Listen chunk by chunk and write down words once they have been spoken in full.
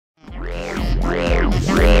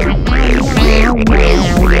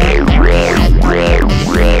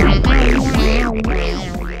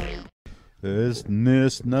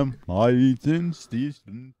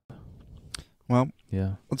Well,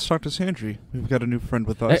 Yeah. let's talk to Sandry. We've got a new friend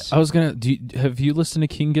with us. I was gonna. Have you listened to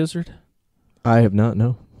King Gizzard? I have not,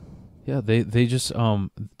 no. Yeah, they just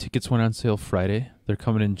tickets went on sale Friday. They're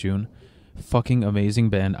coming in June. Fucking amazing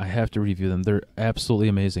band. I have to review them. They're absolutely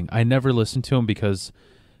amazing. I never listened to them because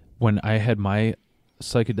when I had my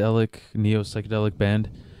neo-psychedelic band,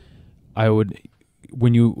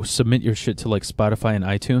 when you submit your shit to like Spotify and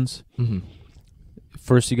iTunes,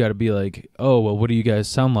 first you got to be like, oh, well, what do you guys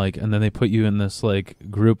sound like? And then they put you in this like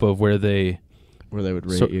group of where they would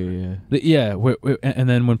rate you, and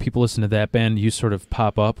then when people listen to that band, you sort of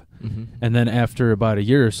pop up. And then after about a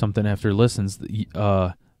year or something, after listens,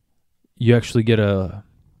 you actually get I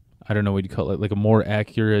don't know what you call it, like a more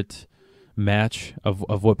accurate match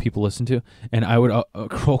of what people listen to. And I would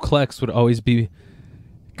Crowclex would always be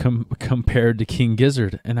compared to King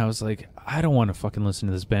Gizzard, and I was like, I don't want to fucking listen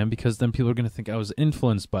to this band because then people are gonna think I was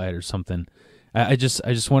influenced by it or something. I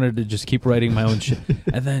just wanted to just keep writing my own shit.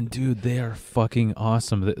 And then, dude, they are fucking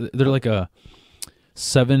awesome. They're like a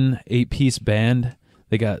 7-8 piece band.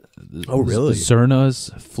 They got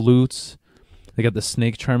zurnas, flutes. They got the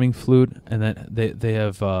snake charming flute, and then they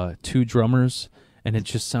have 2 drummers, and it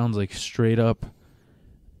just sounds like straight up.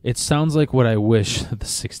 It sounds like what I wish the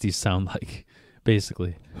 '60s sound like,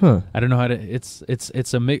 basically. Huh. I don't know how to.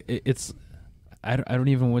 It's a mix. I don't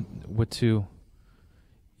even what to.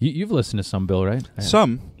 You've listened to some, Bill, right?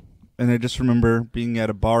 Some, and I just remember being at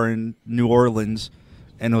a bar in New Orleans,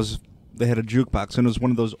 and they had a jukebox, and it was one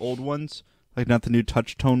of those old ones, like not the new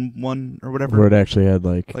touch tone one or whatever. Where it actually had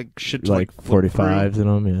like shit like 45s in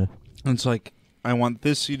them, yeah. And it's like, I want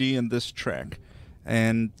this CD and this track,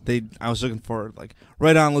 and I was looking for like,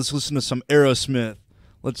 right on, let's listen to some Aerosmith,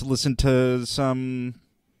 let's listen to some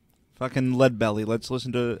fucking Leadbelly, let's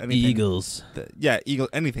listen to anything. Eagles. Eagle,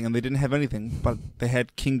 anything, and they didn't have anything, but they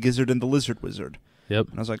had King Gizzard and the Lizard Wizard. Yep.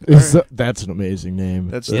 And I was like, all right. That's an amazing name.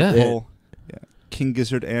 That's the whole, King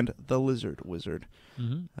Gizzard and the Lizard Wizard.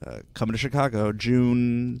 Coming to Chicago,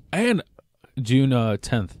 June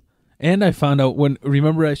 10th. And I found out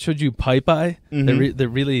remember I showed you Pipe Eye? They're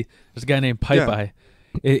really, there's a guy named Pipe Eye.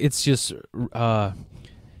 It's just, I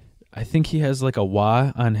think he has like a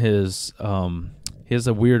wah on his, he has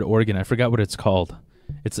a weird organ. I forgot what it's called.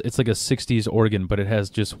 It's like a 60s organ, but it has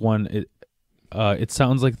just one. It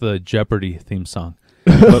sounds like the Jeopardy theme song,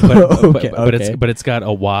 but it's got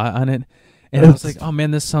a wah on it. And I was like, oh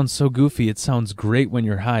man, this sounds so goofy. It sounds great when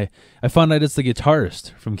you're high. I found out it's the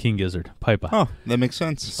guitarist from King Gizzard, Pipe Eye. Oh, that makes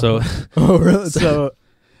sense. So, oh really?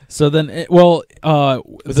 So then, is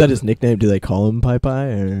that his nickname? Do they call him Pipe Eye?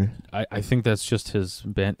 Or? I think that's just his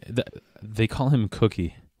band. They call him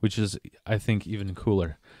Cookie, which is, I think, even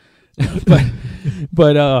cooler.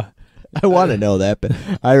 but I want to know that.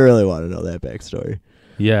 I really want to know that backstory.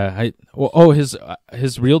 Yeah.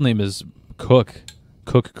 His real name is Cook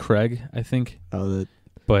Craig, I think.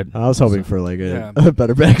 But I was hoping for like a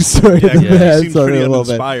better backstory. He seems pretty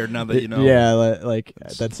uninspired now that you know. Yeah, like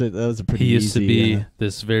that's it. That was a pretty. He used to be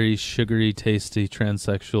this very sugary, tasty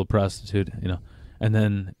transsexual prostitute, and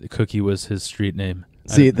then Cookie was his street name.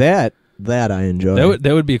 See that I enjoy.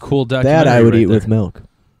 That would be a cool documentary. That I would eat with milk.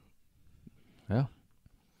 Yeah.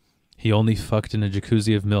 He only fucked in a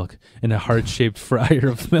jacuzzi of milk, in a heart-shaped fryer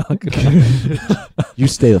of milk. You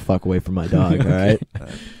stay the fuck away from my dog, all right?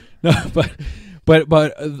 No, but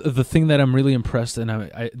the thing that I'm really impressed and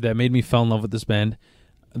that made me fall in love with this band,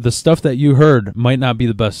 the stuff that you heard might not be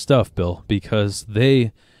the best stuff, Bill, because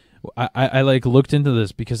I like looked into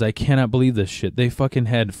this because I cannot believe this shit. They fucking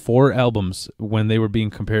had 4 albums when they were being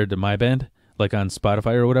compared to my band, like on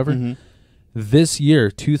Spotify or whatever. Mm-hmm. This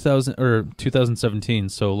year, 2017,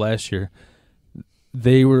 so last year,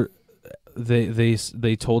 they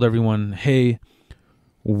told everyone, hey,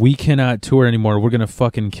 we cannot tour anymore. We're gonna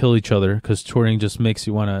fucking kill each other because touring just makes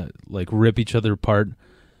you want to like rip each other apart.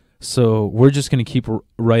 So we're just gonna keep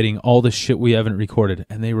writing all the shit we haven't recorded.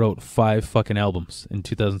 And they wrote 5 fucking albums in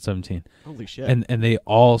 2017. Holy shit! And they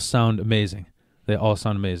all sound amazing. They all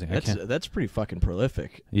sound amazing. That's pretty fucking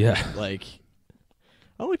prolific. Yeah. Like,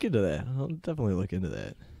 I'll look into that. I'll definitely look into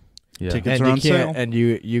that. Yeah. Tickets are on sale. And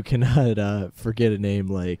you cannot forget a name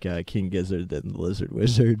like King Gizzard and the Lizard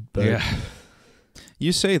Wizard. But yeah.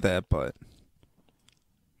 You say that, but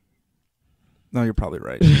no, you're probably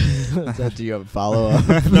right. Do you have a follow-up?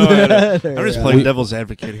 No, I'm just playing devil's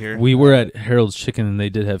advocate here. We were at Harold's Chicken, and they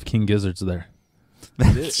did have King Gizzards there.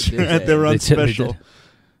 They were on special.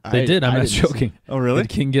 They did. I'm not joking. Oh, really?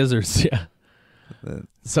 King Gizzards, yeah.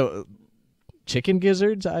 So, chicken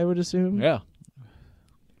gizzards, I would assume? Yeah.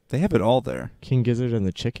 They have it all there. King Gizzard and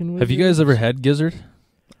the Chicken Wizard? Have you guys ever had Gizzard?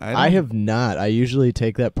 I have not. I usually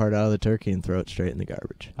take that part out of the turkey and throw it straight in the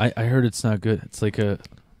garbage. I heard it's not good. It's like a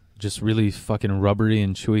just really fucking rubbery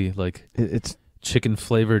and chewy, like It's chicken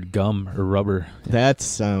flavored gum or rubber. that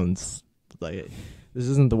sounds like this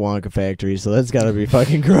isn't the Wonka factory, so that's got to be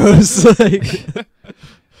fucking gross.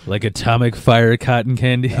 Like atomic fire cotton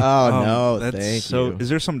candy. Oh no, that's thank so. you. Is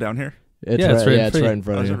there some down here? It's Yeah, it's right in it's front right of in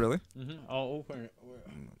front Oh, of is you. it really? I'll open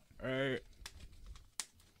it.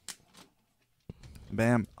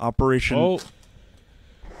 Bam! Operation. Oh,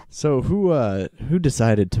 So who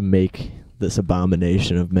decided to make this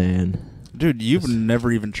abomination of man? Dude, you've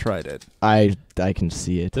never even tried it. I can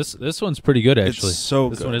see it. this one's pretty good actually. It's so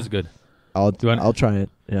This good. one is good. I'll Do you want- I'll try it.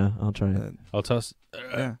 Yeah, I'll try it. I'll toss.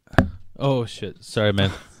 Yeah. Oh shit! Sorry,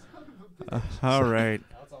 man. All right.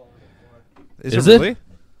 Is it it? really?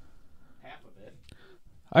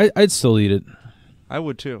 I'd still eat it. I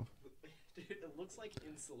would too. It looks like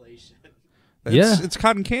insulation. Yeah. It's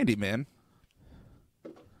cotton candy, man.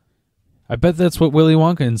 I bet that's what Willy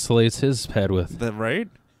Wonka insulates his pad with. That right?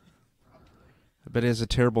 I bet he has a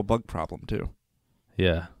terrible bug problem too.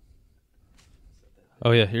 Yeah.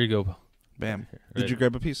 Oh yeah, here you go. Bam! Right. Did you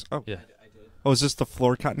grab a piece? Oh, Yeah. Oh, is this the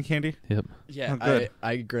floor cotton candy? Yep. Yeah, Oh, good.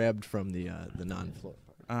 I grabbed from the non-floor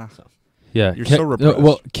part. Ah, Yeah. You're so repressed.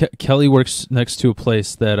 Well, Kelly works next to a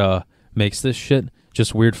place that makes this shit,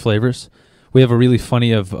 just weird flavors. We have a really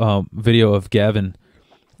funny video of Gavin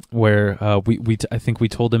where I think we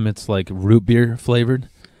told him it's like root beer flavored,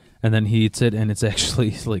 and then he eats it and it's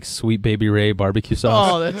actually like Sweet Baby Ray barbecue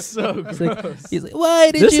sauce. Oh, that's so gross. He's like,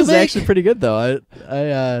 why did This you is make? actually pretty good though.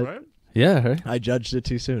 right? Yeah, right. I judged it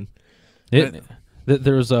too soon.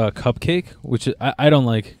 There was a cupcake, which I don't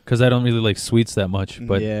like because I don't really like sweets that much.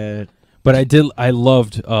 But yeah. but I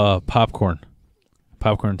loved popcorn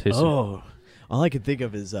tasted. Oh, all I can think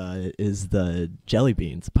of is the jelly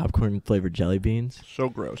beans, popcorn flavored jelly beans. So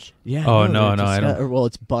gross. Yeah. Oh, they're no, I just don't. well,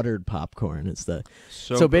 it's buttered popcorn. It's the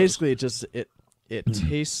So so gross. basically it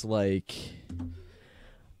tastes like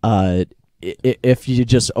if you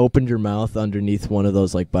just opened your mouth underneath one of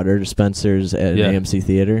those like butter dispensers at Yeah. an AMC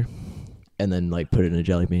theater and then like put it in a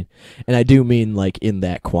jelly bean. And I do mean like in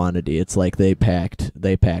that quantity. It's like they packed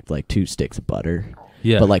like 2 sticks of butter,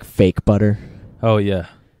 Yeah. but like fake butter Oh yeah.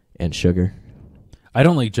 and sugar. I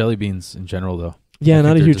don't like jelly beans in general though. Yeah, I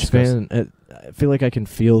not a think they're huge fan. I feel like I can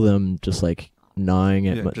feel them just like gnawing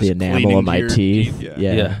at Yeah, the just enamel cleaning of my your teeth. teeth,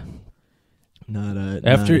 Yeah. Yeah. Not a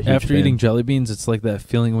After huge after fan. eating jelly beans, it's like that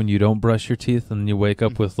feeling when you don't brush your teeth and you wake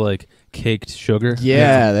up with like caked sugar.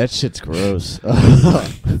 Yeah, that shit's gross.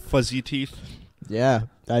 Fuzzy teeth. Yeah,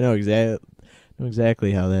 I know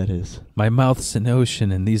exactly how that is. My mouth's an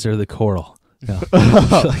ocean and these are the coral. No.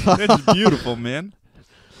 That's beautiful, man.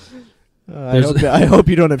 I hope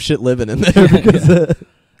you don't have shit living in there. Because,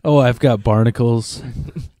 Oh, I've got barnacles.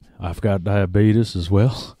 I've got diabetes as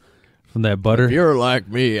well from that butter. if you're like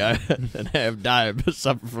me and have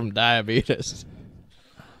suffer from diabetes.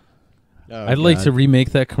 Oh, I'd like God. to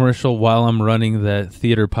remake that commercial while I'm running that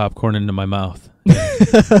theater popcorn into my mouth.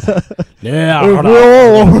 Yeah.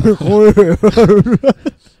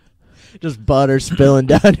 Just butter spilling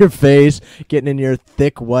down your face, getting in your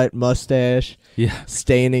thick white mustache, Yeah.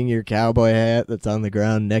 staining your cowboy hat that's on the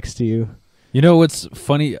ground next to you. You know what's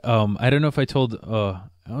funny? I don't know if I told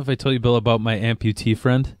you, Bill, about my amputee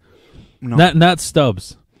friend. No, Not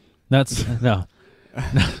Stubbs. No.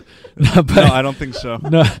 No, but no, I don't think so.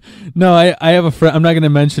 no. I have a friend. I'm not going to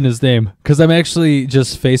mention his name because I'm actually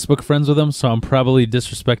just Facebook friends with him, so I'm probably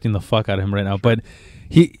disrespecting the fuck out of him right now. But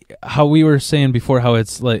how we were saying before, how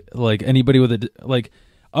it's like anybody with like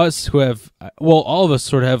us who have, well, all of us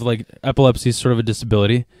sort of have like epilepsy, is sort of a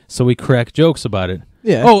disability, so we crack jokes about it.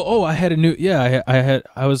 Yeah. Oh, I had a new. Yeah,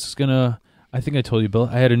 I was gonna. I think I told you, Bill.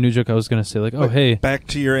 I had a new joke. I was gonna say like, oh Wait, hey. Back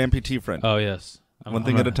to your amputee friend. Oh yes. One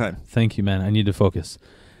thing at a time. Thank you, man. I need to focus.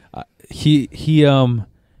 He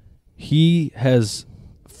has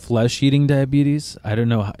flesh eating diabetes. I don't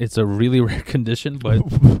know. It's a really rare condition, but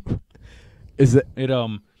Is it? it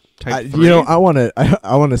Type You 3? know, I want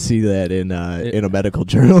to see that in a medical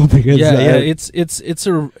journal because yeah.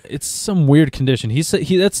 It's some weird condition. He said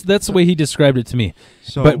that's the way he described it to me.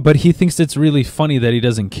 So, But he thinks it's really funny that he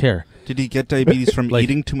doesn't care. did he get diabetes from Like-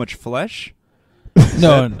 eating too much flesh?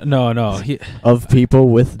 No. of people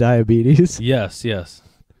with diabetes. Yes.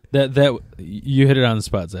 That you hit it on the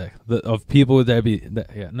spot, Zach. Of people with diabetes.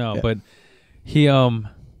 Yeah. But he I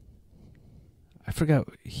forgot.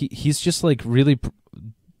 He's just like really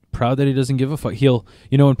proud that he doesn't give a fuck. He'll,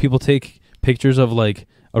 when people take pictures of like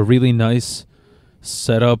a really nice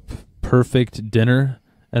set up perfect dinner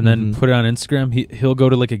and then Mhm. put it on Instagram, he'll go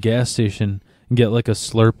to like a gas station, and get like a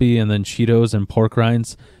Slurpee and then Cheetos and pork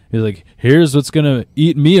rinds. He's like, here's what's gonna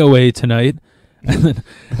eat me away tonight. And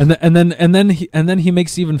then he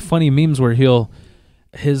makes even funny memes where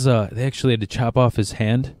they actually had to chop off his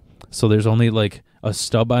hand, so there's only like a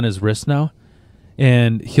stub on his wrist now,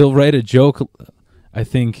 and he'll write a joke. I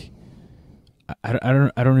think I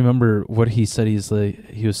don't remember what he said. He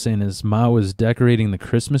was saying his ma was decorating the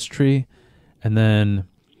Christmas tree, and then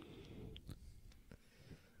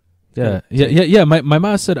yeah. My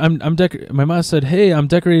ma said my ma said, hey, I'm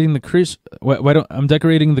decorating I'm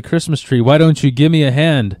decorating the Christmas tree. Why don't you give me a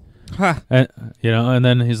hand? Ha. And, and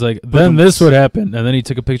then he's like, then this would happen, and then he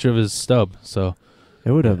took a picture of his stub. So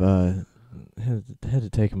it would have had to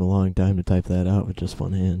take him a long time to type that out with just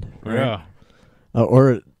one hand. Right. Yeah.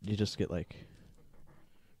 Or you just get like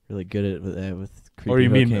really good at that with creepy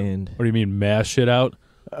hook hand. Or you mean mash it out?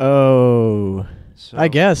 Oh, So I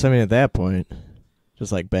guess. I mean, at that point,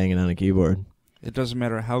 just like banging on a keyboard. it doesn't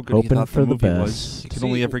matter how good Hoping he thought for the the movie was. best. You can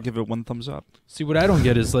only ever give it one thumbs up. See, what I don't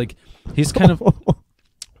get is like he's kind of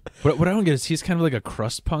what I don't get is he's kind of like a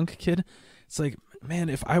crust punk kid. It's like, man,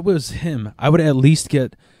 if I was him, I would at least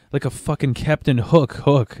get like a fucking Captain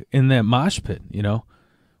Hook in that mosh pit,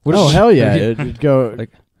 Oh hell yeah! Yeah. It'd go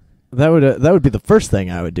Like- that would be the first thing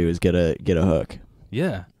I would do is get a hook.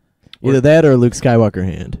 Yeah. Either that or a Luke Skywalker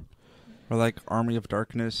hand. Or like Army of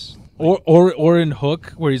Darkness. Or in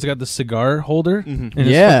Hook where he's got the cigar holder. Mhm. in his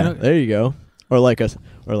Yeah, fucking hook. there you go. Or like a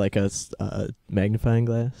magnifying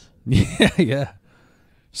glass. Yeah.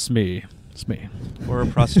 Smee. Or a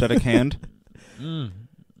prosthetic hand. Mm.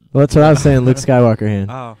 Well, that's what I was saying. Luke Skywalker hand.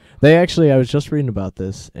 Oh. They actually, I was just reading about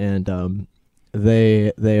this, and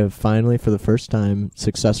they have finally, for the first time,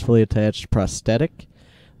 successfully attached prosthetic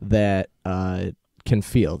that can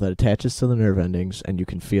feel, that attaches to the nerve endings, and you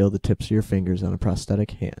can feel the tips of your fingers on a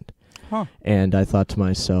prosthetic hand. Huh. And I thought to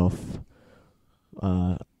myself,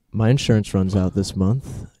 my insurance runs out this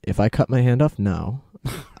month. If I cut my hand off now,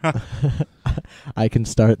 I can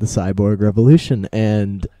start the cyborg revolution,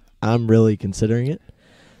 and I'm really considering it.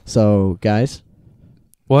 So, guys.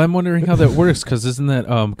 Well, I'm wondering how that works, because isn't that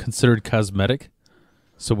considered cosmetic?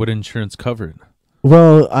 So would insurance cover it?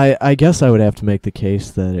 Well, I guess I would have to make the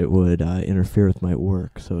case that it would interfere with my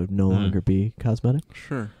work, so it would no longer be cosmetic.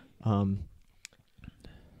 Sure.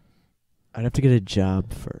 I'd have to get a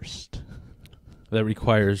job first. That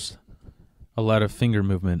requires a lot of finger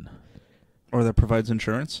movement. Or that provides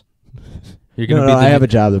insurance. You're gonna No, be. I have a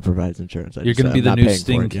job that provides insurance. You're gonna be the new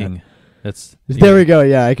Sting King. That's There we go.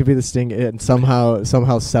 Yeah, I could be the Sting and somehow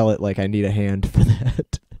sell it like I need a hand for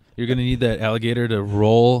that. You're gonna need that alligator to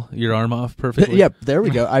roll your arm off perfectly. Yep, there we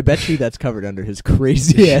go. I bet you that's covered under his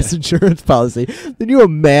crazy ass insurance policy. Can you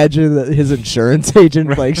imagine that his insurance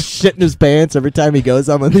agent like shitting his pants every time he goes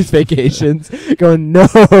on one of these vacations, going, "No,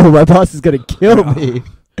 my boss is gonna kill me.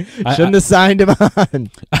 Shouldn't have signed him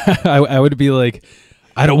on." I would be like,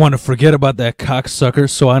 I don't want to forget about that cocksucker,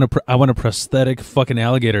 so I want a prosthetic fucking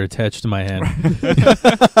alligator attached to my hand.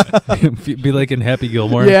 Be like in Happy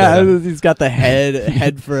Gilmore. Yeah, he's got the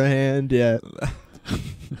head for a hand. Yeah.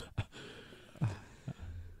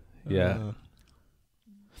 Yeah. Uh,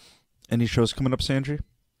 Any shows coming up, Sandry?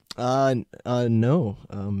 No.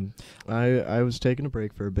 I was taking a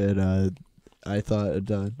break for a bit. I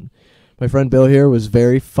thought my friend Bill here was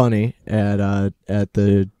very funny at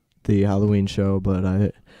the Halloween show,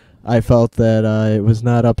 but I felt that it was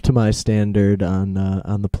not up to my standard on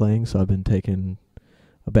the playing, so I've been taking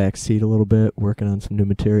a back seat a little bit, working on some new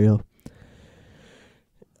material.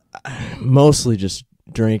 Mostly just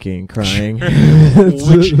drinking, crying,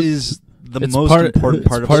 Which is the It's most part- important it's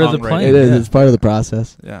part part of of the songwriting. playing. It is. Yeah. It's part of the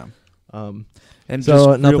process. Yeah. And And so just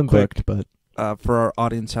real nothing quick, booked, but for our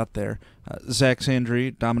audience out there, Zach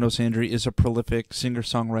Sandry, Domino Sandry, is a prolific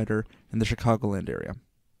singer-songwriter in the Chicagoland area.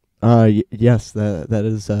 yes, that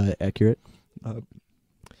is accurate.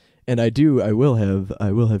 And I will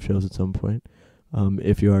have shows at some point.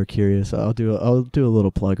 If you are curious, I'll do a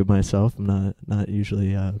little plug of myself. I'm not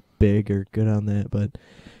usually big or good on that, but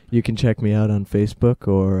you can check me out on Facebook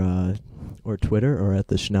or Twitter or at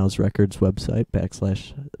the Schnauz Records website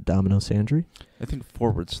 /Domino Sandry. I think /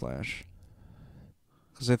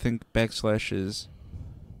 because I think / is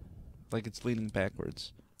like it's leaning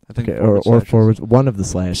backwards. I think Okay, or / forwards. One of the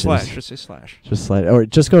slashes. Slash. Just say slash. Just slide, or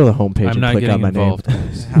just go to the homepage I'm and not click on getting my involved.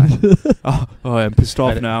 name. Oh, I'm pissed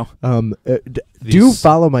off now. Do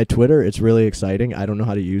follow my Twitter. It's really exciting. I don't know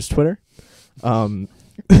how to use Twitter.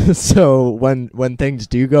 So when things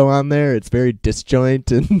do go on there, it's very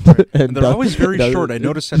disjoint and And they're always very short. I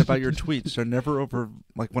noticed that about your tweets. They're never over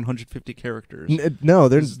like 150 characters. No,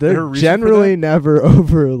 they're there a reason for generally that? never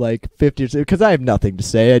over like 50 because I have nothing to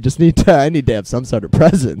say. I just need to have some sort of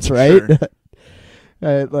presence, right?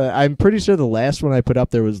 Sure. I'm pretty sure the last one I put up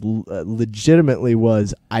there was legitimately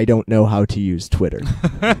was I don't know how to use Twitter.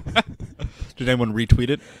 Did anyone retweet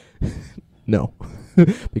it? No,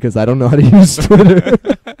 because I don't know how to use Twitter.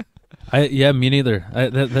 Yeah, me neither.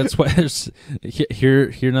 That's why there's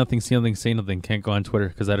hear nothing, see nothing, say nothing. Can't go on Twitter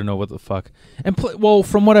because I don't know what the fuck. And well,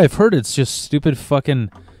 from what I've heard, it's just stupid fucking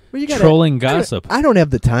trolling gossip. I don't have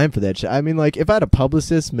the time for that shit. I mean, like if I had a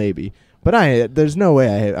publicist, maybe, but there's no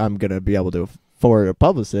way I'm gonna be able to afford a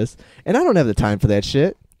publicist, and I don't have the time for that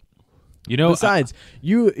shit. You know, besides,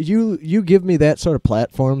 you give me that sort of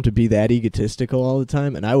platform to be that egotistical all the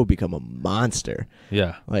time, and I will become a monster.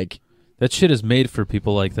 Yeah, like that shit is made for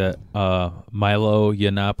people like that, Milo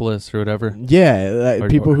Yiannopoulos or whatever. Yeah,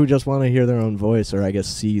 people who just want to hear their own voice, or I guess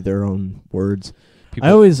see their own words. People,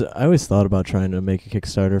 I always thought about trying to make a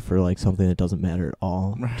Kickstarter for like something that doesn't matter at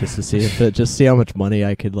all, just to see see how much money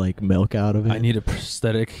I could like milk out of it. I need a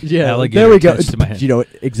prosthetic. Yeah, alligator there we go. attached to my hand. You know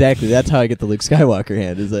exactly. That's how I get the Luke Skywalker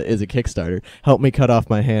hand is a Kickstarter. Help me cut off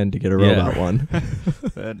my hand to get a robot one.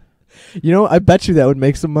 You know, I bet you that would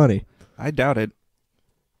make some money. I doubt it.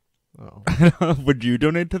 Oh. Would you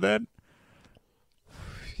donate to that?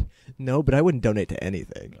 No, but I wouldn't donate to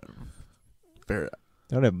anything. Fair.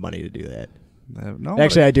 I don't have money to do that. No.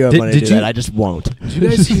 Actually, I do have money to do that. I just won't. Did you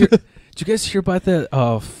guys hear? Did you guys hear about that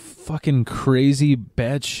fucking crazy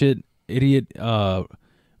bad shit idiot?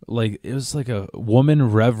 Like it was like a woman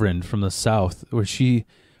reverend from the South where she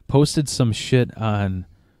posted some shit on,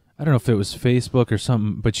 I don't know if it was Facebook or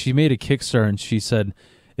something, but she made a Kickstarter and she said,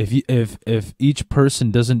 if each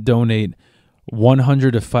person doesn't donate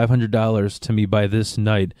 $100 to $500 to me by this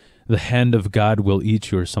night, the hand of God will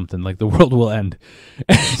eat you or something, like the world will end.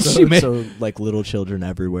 So like little children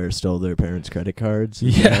everywhere stole their parents' credit cards.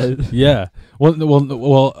 Yeah. Well, the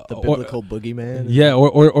biblical boogeyman. Yeah,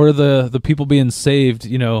 or the people being saved,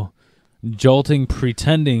 you know, jolting,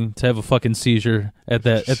 pretending to have a fucking seizure at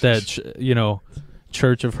that you know,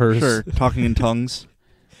 church of hers. Sure, talking in tongues.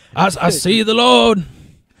 I see the Lord.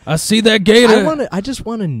 I see that gator. I just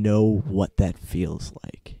want to know what that feels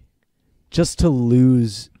like, just to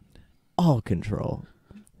lose all control,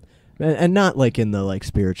 and not like in the like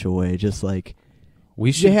spiritual way. Just like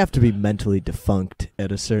you have to be mentally defunct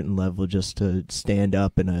at a certain level just to stand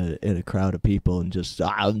up in a crowd of people and just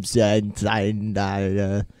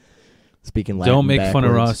speaking Latin. Don't make backwards. fun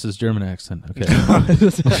of Ross's German accent. Okay.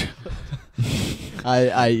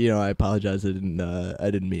 I apologize. I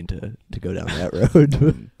didn't mean to go down that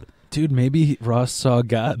road. Dude, maybe Ross saw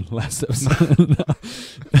God last episode.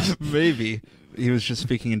 Maybe. He was just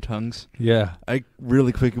speaking in tongues. Yeah. I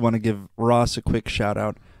really quickly want to give Ross a quick shout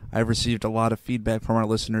out. I've received a lot of feedback from our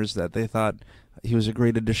listeners that they thought he was a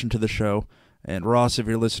great addition to the show. And Ross, if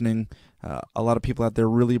you're listening, a lot of people out there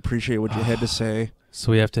really appreciate what you had to say.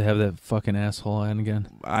 So we have to have that fucking asshole on again?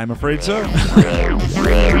 I'm afraid so.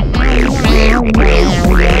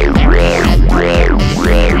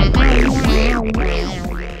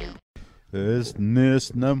 Es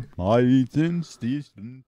nästan meistens diesen